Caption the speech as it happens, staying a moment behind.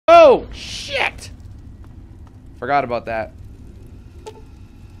Oh, shit! Forgot about that.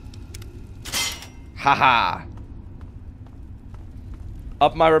 Haha.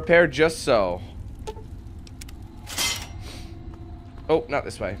 Up my repair just so. Oh, not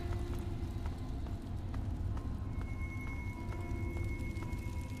this way.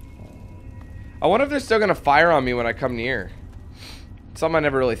 I wonder if they're still gonna fire on me when I come near. Something I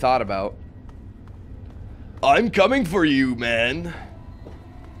never really thought about. I'm coming for you, man.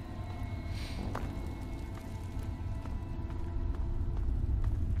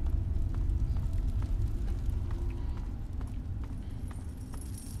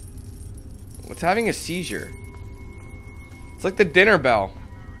 What's having a seizure? It's like the dinner bell.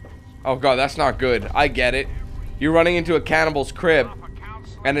 Oh god, that's not good. I get it. You're running into a cannibal's crib,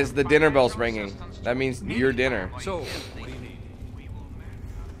 and as the dinner bell's ringing, that means your dinner. So, what do you need?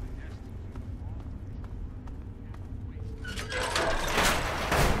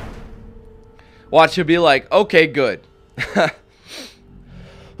 Watch, he'll be like, okay, good.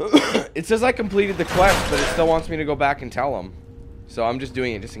 It says I completed the quest, but it still wants me to go back and tell him. So I'm just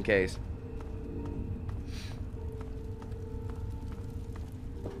doing it just in case.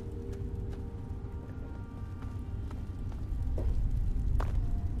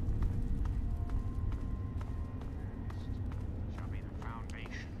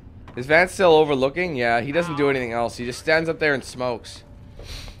 Is Vance still overlooking? Yeah, he doesn't do anything else. He just stands up there and smokes.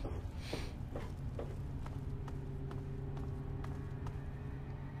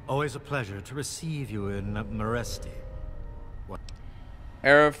 Always a pleasure to receive you in Meresti. What?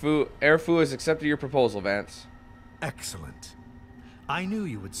 Airfu has accepted your proposal, Vance. Excellent. I knew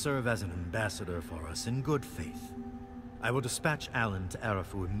you would serve as an ambassador for us in good faith. I will dispatch Alan to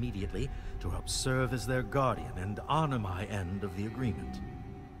Arafu immediately to help serve as their guardian and honor my end of the agreement.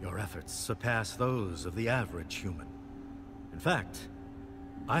 Your efforts surpass those of the average human. In fact,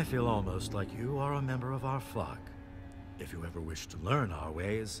 I feel almost like you are a member of our flock. If you ever wish to learn our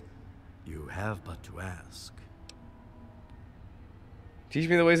ways, you have but to ask. Teach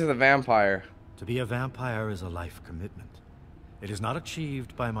me the ways of the vampire. To be a vampire is a life commitment. It is not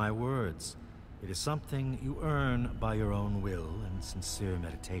achieved by my words. It is something you earn by your own will and sincere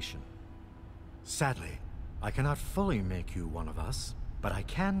meditation. Sadly, I cannot fully make you one of us, but I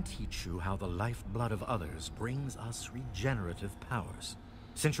can teach you how the lifeblood of others brings us regenerative powers.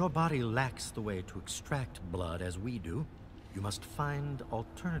 Since your body lacks the way to extract blood as we do, you must find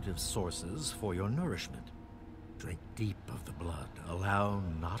alternative sources for your nourishment. Drink deep of the blood, allow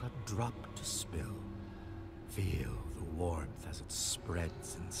not a drop to spill. Feel the warmth as it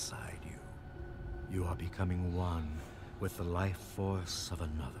spreads inside you. You are becoming one with the life force of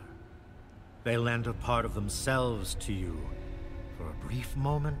another. They lend a part of themselves to you. For a brief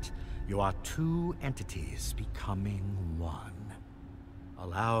moment, you are two entities becoming one.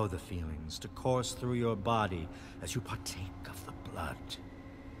 Allow the feelings to course through your body as you partake of the blood.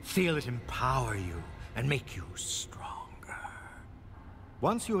 Feel it empower you and make you stronger.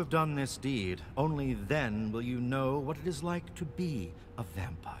 Once you have done this deed, only then will you know what it is like to be a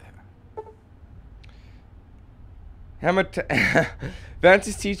vampire.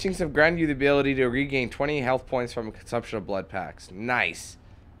 Vance's teachings have granted you the ability to regain 20 health points from consumption of blood packs. Nice.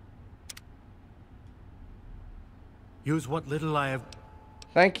 Use what little I have.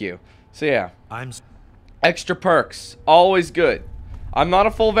 Thank you. So yeah, I'm extra perks, always good. I'm not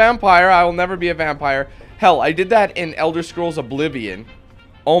a full vampire. I will never be a vampire. Hell, I did that in Elder Scrolls Oblivion.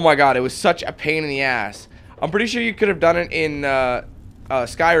 Oh my god, it was such a pain in the ass. I'm pretty sure you could have done it in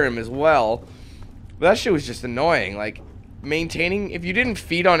Skyrim as well. But that shit was just annoying. Like, maintaining, if you didn't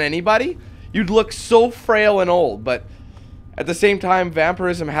feed on anybody, you'd look so frail and old. But at the same time,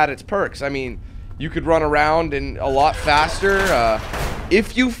 vampirism had its perks. I mean, you could run around and a lot faster.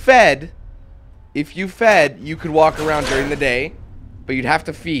 If you fed, you could walk around during the day, but you'd have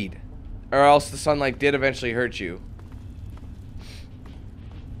to feed, or else the sunlight did eventually hurt you.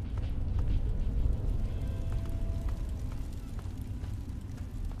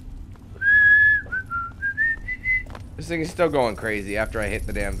 This thing is still going crazy after I hit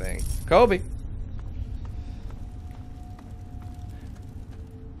the damn thing. Kobe.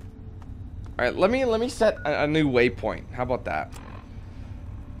 Alright, let me set a new waypoint. How about that?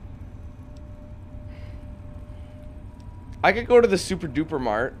 I could go to the Super Duper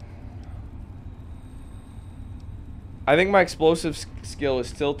Mart. I think my explosive skill is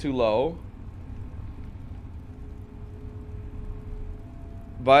still too low.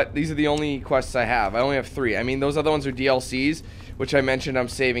 But these are the only quests I have. I only have 3. I mean, those other ones are DLCs, which I mentioned I'm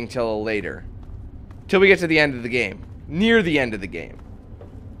saving till later. Till we get to the end of the game. Near the end of the game.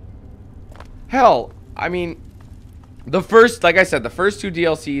 Hell, I mean, The first, like I said, the first 2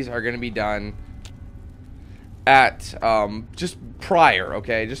 DLCs are going to be done at just prior,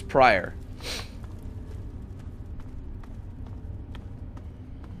 okay? Just prior.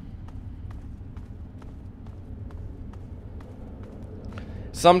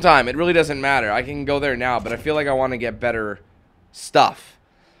 Sometime. It really doesn't matter. I can go there now, but I feel like I want to get better stuff.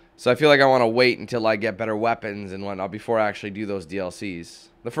 So I feel like I want to wait until I get better weapons and whatnot before I actually do those DLCs.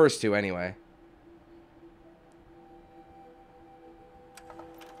 The first 2 anyway.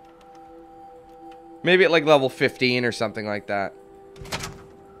 Maybe at like level 15 or something like that.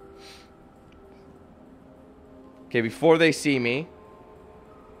 Okay, before they see me,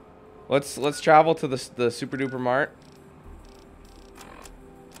 let's travel to the Super Duper Mart,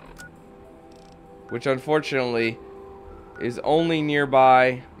 which unfortunately is only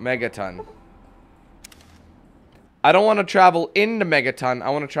nearby Megaton. I don't want to travel into Megaton.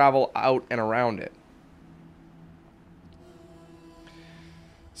 I want to travel out and around it.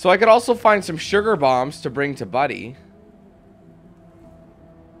 So I could also find some sugar bombs to bring to Buddy.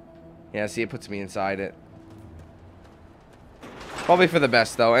 Yeah, see, it puts me inside it. Probably for the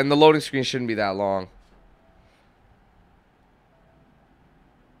best, though. And the loading screen shouldn't be that long.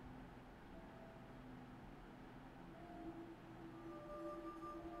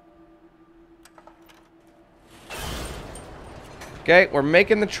 Okay, we're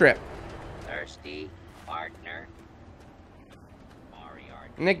making the trip. Thirsty partner.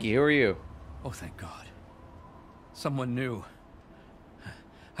 Nikki, who are you? Oh, thank God. Someone new.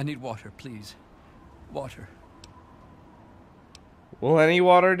 I need water, please. Water. Will any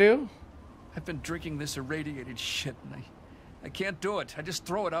water do? I've been drinking this irradiated shit, and I can't do it. I just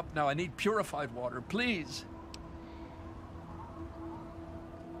throw it up now. I need purified water, please.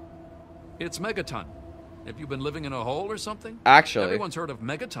 It's Megaton. Have you been living in a hole or something? Actually. Everyone's heard of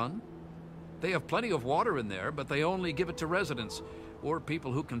Megaton. They have plenty of water in there, but they only give it to residents or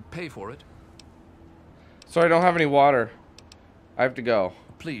people who can pay for it. Sorry, I don't have any water. I have to go.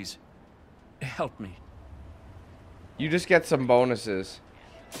 Please, help me. You just get some bonuses.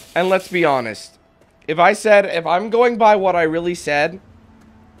 And let's be honest. If I'm going by what I really said,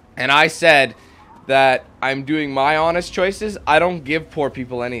 and I said that I'm doing my honest choices, I don't give poor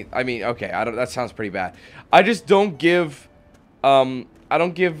people any, I mean, okay, that sounds pretty bad. I just don't give, I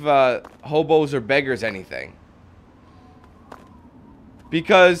don't give hobos or beggars anything.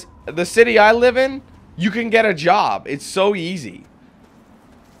 Because the city I live in, you can get a job. It's so easy.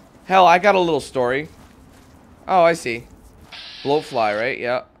 Hell, I got a little story. Oh, I see. Bloatfly, right?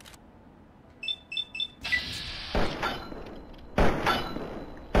 Yeah.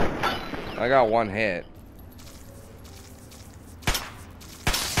 I got one hit.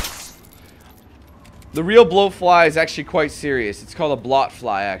 The real bloatfly is actually quite serious. It's called a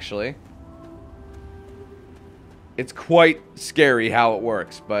blotfly, actually. It's quite scary how it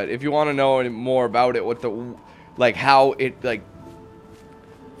works, but if you want to know any more about it, what the, like, how it, like,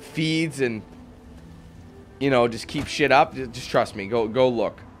 feeds and, you know, just keep shit up, just trust me. Go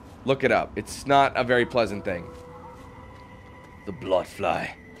look it up. It's not a very pleasant thing. The blotfly.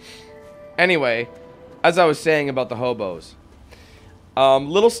 Anyway, as I was saying about the hobos,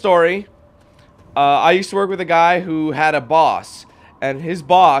 little story. I used to work with a guy who had a boss, and his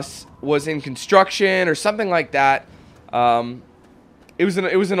boss was in construction or something like that. It was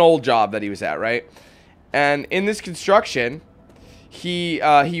an old job that he was at, right? And in this construction, he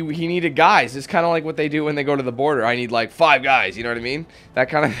needed guys. It's kind of like what they do when they go to the border. I need like 5 guys, you know what I mean? That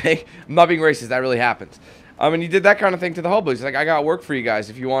kind of thing. I'm not being racist, that really happens. And he did that kind of thing to the hobos. He's like, I got work for you guys.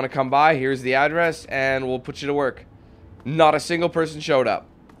 If you want to come by, here's the address, and we'll put you to work. Not a single person showed up.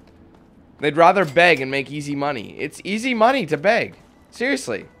 They'd rather beg and make easy money. It's easy money to beg.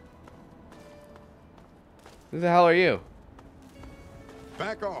 Seriously. Who the hell are you?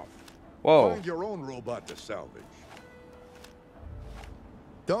 Back off. Whoa. Find your own robot to salvage.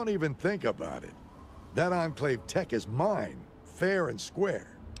 Don't even think about it. That Enclave tech is mine, fair and square.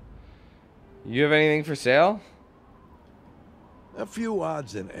 You have anything for sale? A few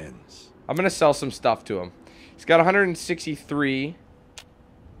odds and ends. I'm going to sell some stuff to him. He's got 163.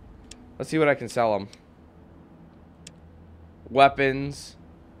 Let's see what I can sell him. Weapons.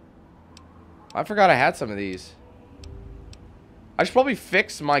 I forgot I had some of these. I should probably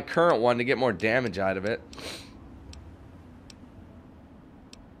fix my current one to get more damage out of it.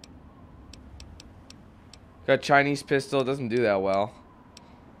 Got a Chinese pistol. It doesn't do that well.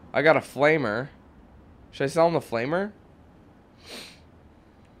 I got a flamer. Should I sell him the flamer?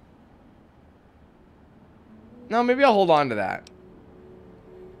 No, maybe I'll hold on to that.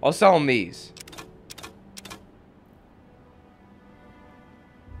 I'll sell him these.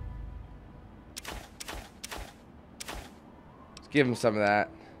 Give him some of that.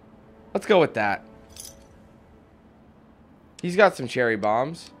 Let's go with that. He's got some cherry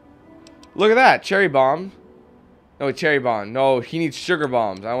bombs. Look at that. Cherry bomb. No, cherry bomb. No, he needs sugar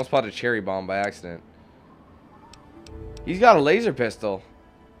bombs. I almost bought a cherry bomb by accident. He's got a laser pistol.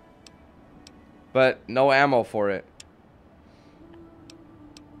 But no ammo for it.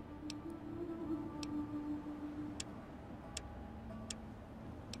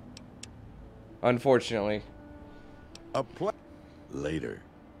 Unfortunately. Later.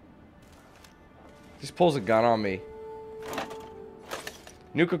 Just pulls a gun on me.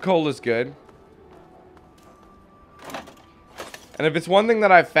 Nuka-Cola's good. And if it's one thing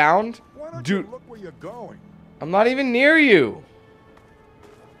that I've found, dude, look where you're going. I'm not even near you.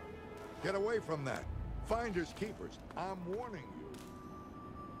 Get away from that. Finders keepers. I'm warning you.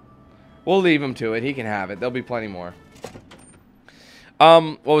 We'll leave him to it. He can have it. There'll be plenty more.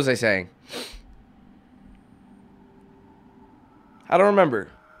 What was I saying? I don't remember.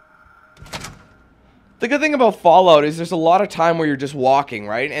 The good thing about Fallout is there's a lot of time where you're just walking,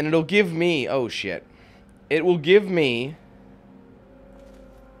 right? And it'll give me... Oh, shit. It will give me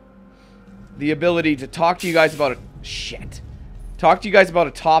the ability to talk to you guys about a... Shit. Talk to you guys about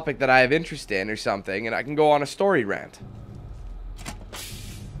a topic that I have interest in or something, and I can go on a story rant.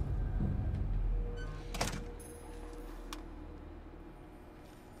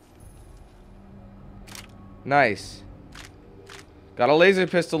 Nice. Got a laser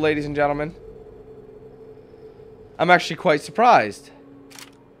pistol, ladies and gentlemen. I'm actually quite surprised.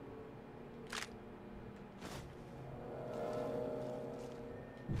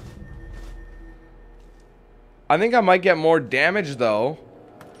 I think I might get more damage, though.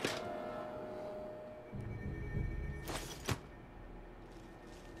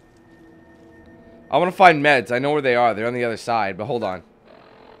 I want to find meds. I know where they are. They're on the other side, but hold on.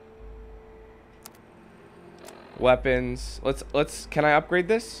 Weapons. Let's can I upgrade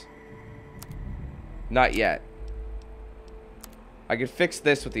this? Not yet. I could fix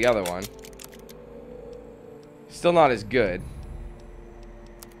this with the other one. Still not as good.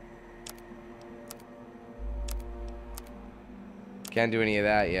 Can't do any of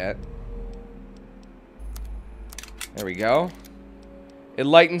that yet. There we go. It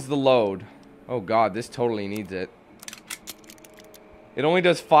lightens the load. Oh god, this totally needs it. It only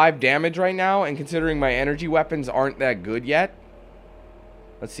does 5 damage right now, and considering my energy weapons aren't that good yet.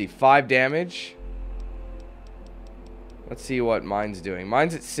 Let's see, 5 damage. Let's see what mine's doing.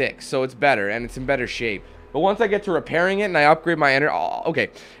 Mine's at 6, so it's better, and it's in better shape. But once I get to repairing it and I upgrade my energy... Oh, okay,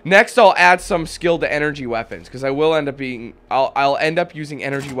 next I'll add some skill to energy weapons, because I will end up being... I'll end up using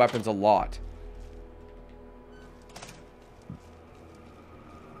energy weapons a lot.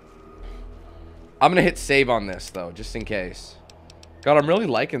 I'm gonna hit save on this, though, just in case. God, I'm really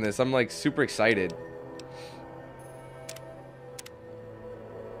liking this. I'm, like, super excited.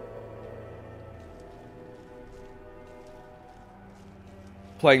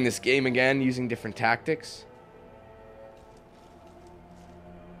 Playing this game again, using different tactics.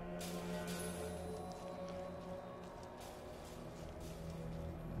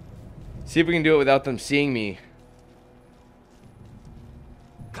 See if we can do it without them seeing me.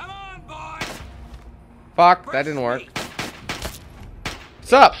 Come on, boys! Fuck, that didn't work.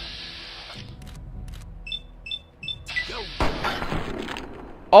 What's up?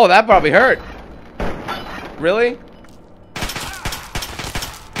 Oh, that probably hurt. Really?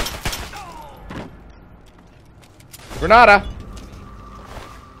 Granada.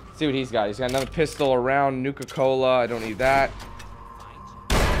 Let's see what he's got. He's got another pistol around. Nuka-Cola. I don't need that.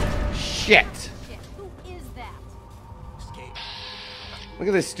 Shit. Who is that? Look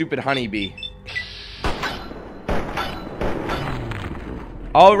at this stupid honeybee.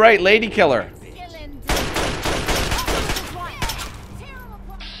 All right, lady killer.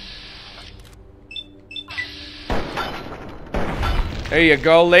 There you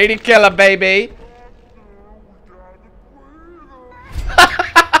go, lady killer, baby.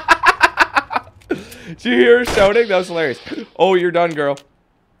 Did you hear her shouting? That was hilarious. Oh, you're done, girl.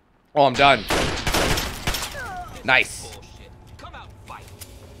 Oh, I'm done. Nice.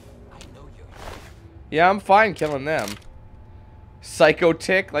 Yeah, I'm fine killing them. Psycho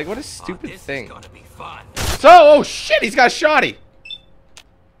tick? Like, what a stupid thing. So, oh shit, he's got a shotty.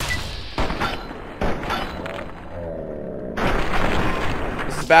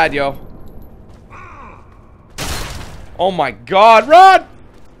 This is bad, yo. Oh my god, run!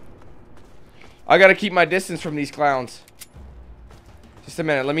 I gotta keep my distance from these clowns. Just a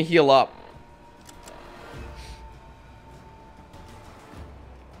minute, let me heal up.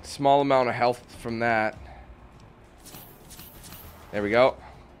 Small amount of health from that. There we go.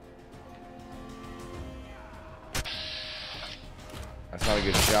 not a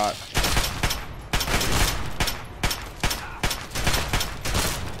good shot.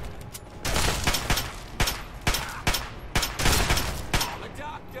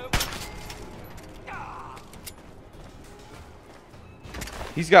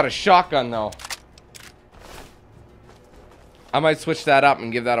 He's got a shotgun though. I might switch that up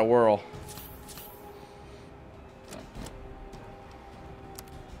and give that a whirl.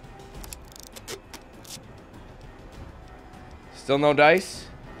 Still no dice?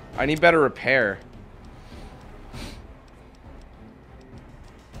 I need better repair.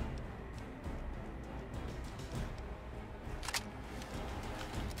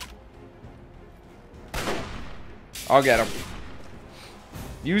 I'll get him.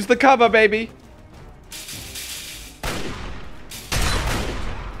 Use the cover, baby.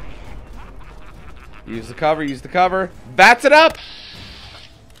 Use the cover, use the cover. Bats it up!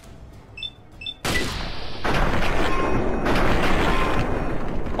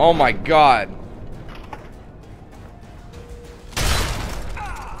 Oh my god.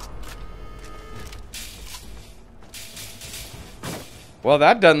 Well,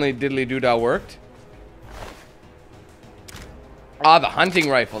 that diddly-doo-dah worked. Ah, the hunting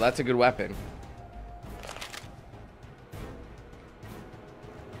rifle. That's a good weapon.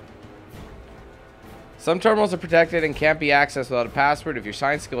 Some terminals are protected and can't be accessed without a password. If your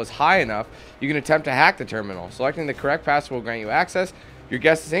science skill is high enough, you can attempt to hack the terminal. Selecting the correct password will grant you access. If your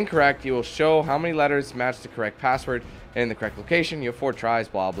guess is incorrect, you will show how many letters match the correct password in the correct location. You have 4 tries,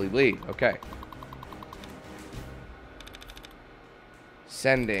 blah, blah, blah. Okay.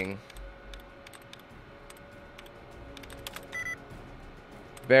 Sending.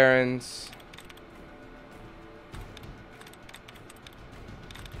 Barons.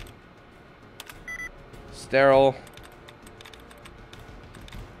 Sterile.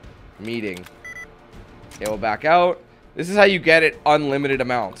 Meeting. Okay, we'll back out. This is how you get it unlimited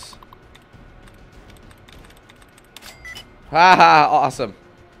amounts. Haha, awesome.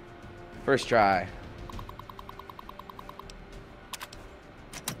 First try.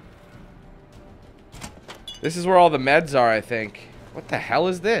 This is where all the meds are, I think. What the hell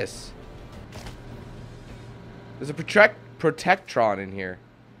is this? There's a protectron in here.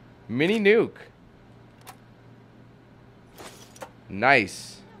 Mini nuke.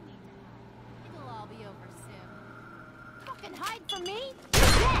 Nice. It'll all be over soon. Fucking hide from me. You're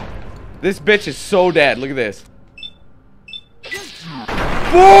dead. This bitch is so dead. Look at this.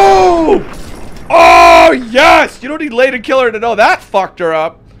 Boom! Oh, yes! You don't need Lady Killer to know that fucked her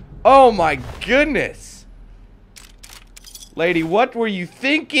up. Oh, my goodness. Lady, what were you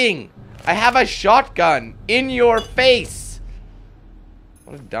thinking? I have a shotgun in your face.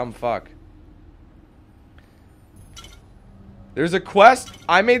 What a dumb fuck. There's a quest.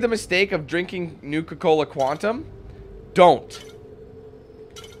 I made the mistake of drinking Nuka-Cola Quantum. Don't.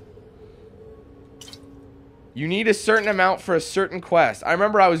 You need a certain amount for a certain quest. I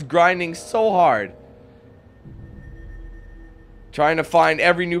remember I was grinding so hard, trying to find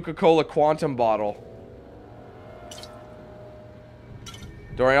every Nuka-Cola Quantum bottle.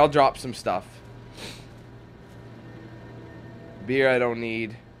 Dorian, I'll drop some stuff. Beer I don't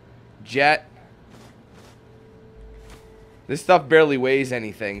need. Jet. This stuff barely weighs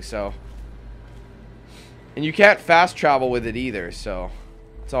anything, so. And you can't fast travel with it either, so.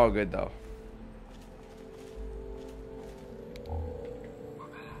 It's all good, though.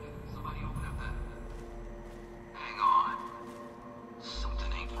 Somebody open up that. Hang on.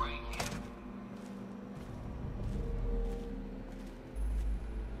 Something ain't right here.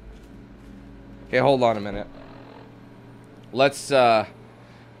 Okay, hold on a minute. Let's, what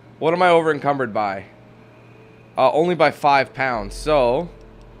am I over encumbered by? Only by 5 pounds. So,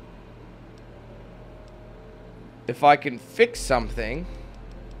 if I can fix something,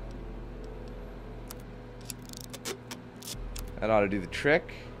 that ought to do the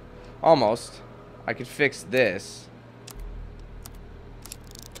trick. Almost. I could fix this.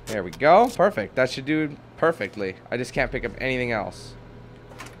 There we go. Perfect. That should do perfectly. I just can't pick up anything else.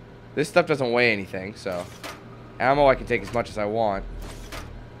 This stuff doesn't weigh anything, so. Ammo I can take as much as I want.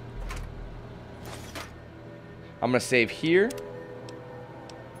 I'm going to save here.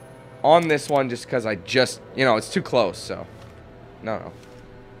 On this one, just because I just, you know, it's too close, so. No.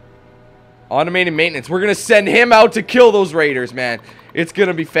 Automated maintenance. We're going to send him out to kill those raiders, man. It's going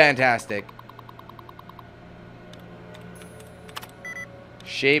to be fantastic.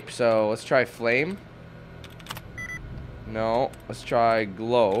 Shape, so let's try flame. No. Let's try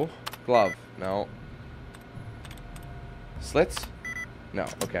glow. Glove. No. Slits? No.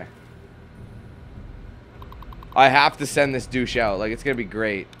 Okay. I have to send this douche out. Like, it's going to be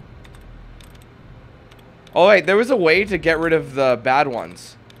great. Oh, wait. There was a way to get rid of the bad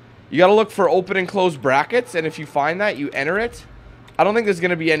ones. You got to look for open and closed brackets. And if you find that, you enter it. I don't think there's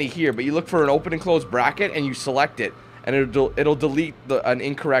going to be any here. But you look for an open and closed bracket and you select it. And it'll delete an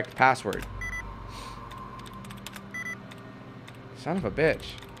incorrect password. Son of a bitch.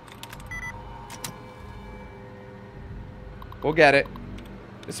 We'll get it.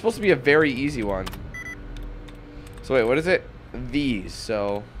 It's supposed to be a very easy one. So wait, what is it? These,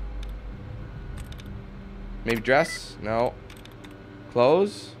 so... Maybe dress? No.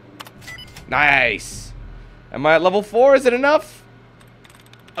 Clothes? Nice! Am I at level 4? Is it enough?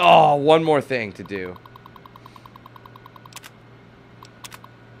 Oh, one more thing to do.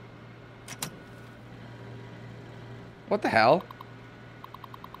 What the hell?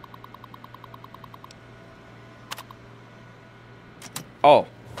 Oh.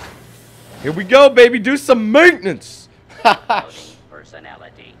 Here we go, baby. Do some maintenance. Loading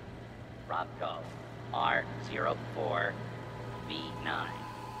personality. Robco. R04. V9.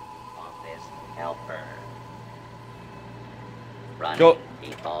 Office helper. Running Go.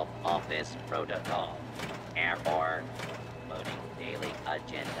 default office protocol. Error. Loading daily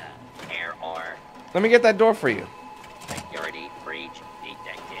agenda. Error. Let me get that door for you. Security breach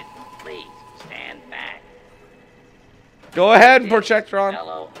detected. Please stand back. Go ahead, Protectron.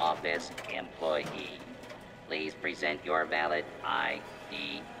 Fellow office employee, please present your valid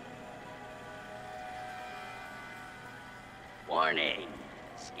ID. Warning.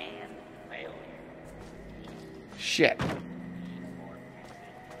 Scan failure. Shit.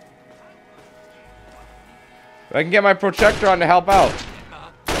 I can get my Protectron to help out.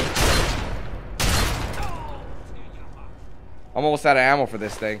 I'm almost out of ammo for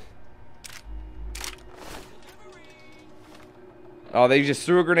this thing. Oh, they just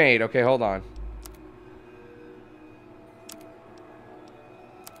threw a grenade. Okay, hold on.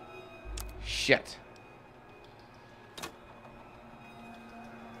 Shit.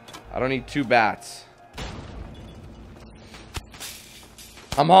 I don't need 2 bats.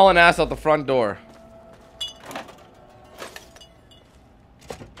 I'm hauling ass out the front door.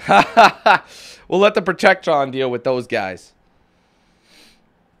 We'll let the Protectron deal with those guys.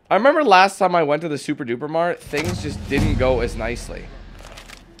 I remember last time I went to the Super Duper Mart, things just didn't go as nicely.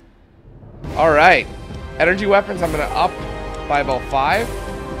 Alright. Energy weapons, I'm going to up by about 5.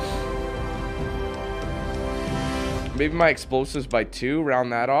 Maybe my explosives by 2,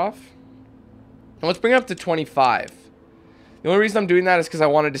 round that off. And let's bring it up to 25. The only reason I'm doing that is because I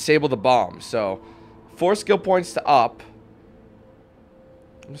want to disable the bomb. So, 4 skill points to up.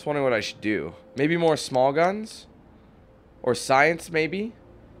 I'm just wondering what I should do. Maybe more small guns? Or science, maybe?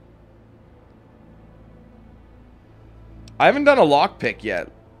 I haven't done a lockpick yet.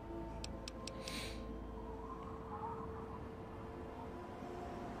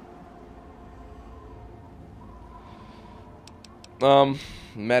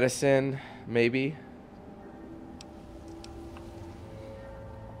 Medicine, maybe.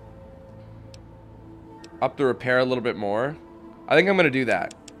 Up the repair a little bit more. I think I'm gonna do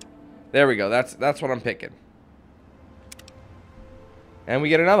that. There we go. That's what I'm picking. And we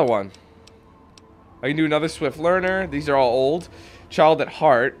get another one. I can do another Swift Learner. These are all old. Child at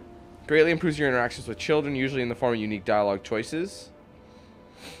Heart. Greatly improves your interactions with children, usually in the form of unique dialogue choices.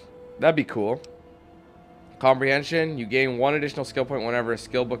 That'd be cool. Comprehension. You gain 1 additional skill point whenever a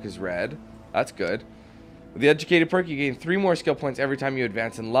skill book is read. That's good. With the Educated perk, you gain 3 more skill points every time you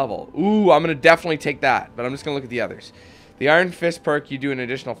advance in level. Ooh, I'm going to definitely take that. But I'm just going to look at the others. The Iron Fist perk, you do an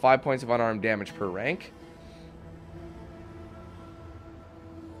additional 5 points of unarmed damage per rank.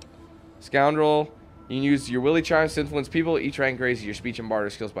 Scoundrel. You can use your Willy Charms to influence people. Each rank raises your speech and barter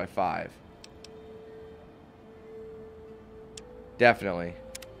skills by 5. Definitely.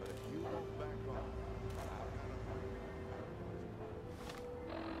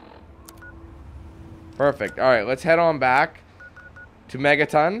 Perfect. Alright, let's head on back to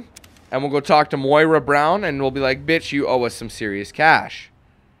Megaton. And we'll go talk to Moira Brown. And we'll be like, bitch, you owe us some serious cash.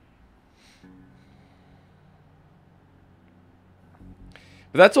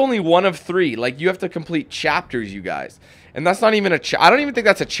 But that's only 1 of 3. Like, you have to complete chapters, you guys. And that's not even a I don't even think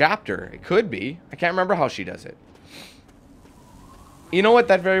that's a chapter. It could be. I can't remember how she does it. You know what?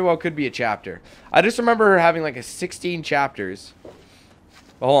 That very well could be a chapter. I just remember her having like a 16 chapters.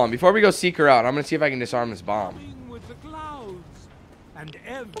 But hold on. Before we go seek her out, I'm going to see if I can disarm this bomb. With the clouds and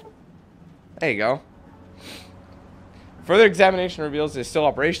there you go. Further examination reveals it's still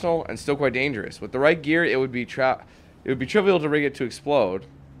operational and still quite dangerous. With the right gear, it would be trivial to rig it to explode.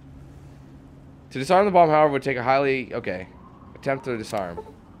 To disarm the bomb, however, would take a highly... Okay. Attempt to disarm.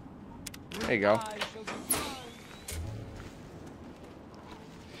 There you go.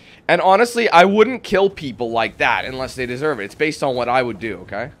 And honestly, I wouldn't kill people like that unless they deserve it. It's based on what I would do,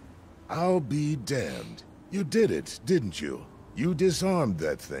 okay? I'll be damned. You did it, didn't you? You disarmed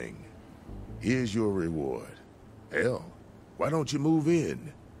that thing. Here's your reward. Hell, why don't you move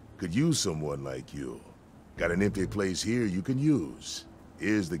in? Could use someone like you. Got an empty place here you can use.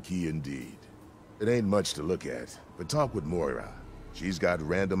 Here's the key indeed. It ain't much to look at, but talk with Moira. She's got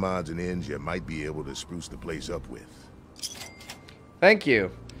random odds and ends you might be able to spruce the place up with. Thank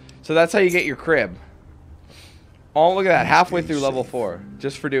you. So that's how you get your crib. Oh, look at that. Halfway through level 4.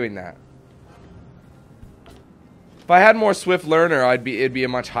 Just for doing that. If I had more Swift Learner, it'd be a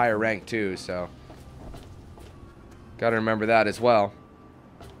much higher rank too, so. Gotta remember that as well.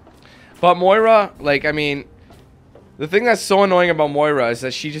 But Moira, like, I mean, the thing that's so annoying about Moira is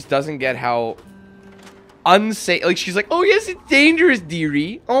that she just doesn't get how unsafe. Like, she's like, oh, yes, it's dangerous,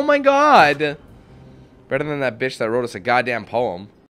 dearie. Oh, my God. Better than that bitch that wrote us a goddamn poem.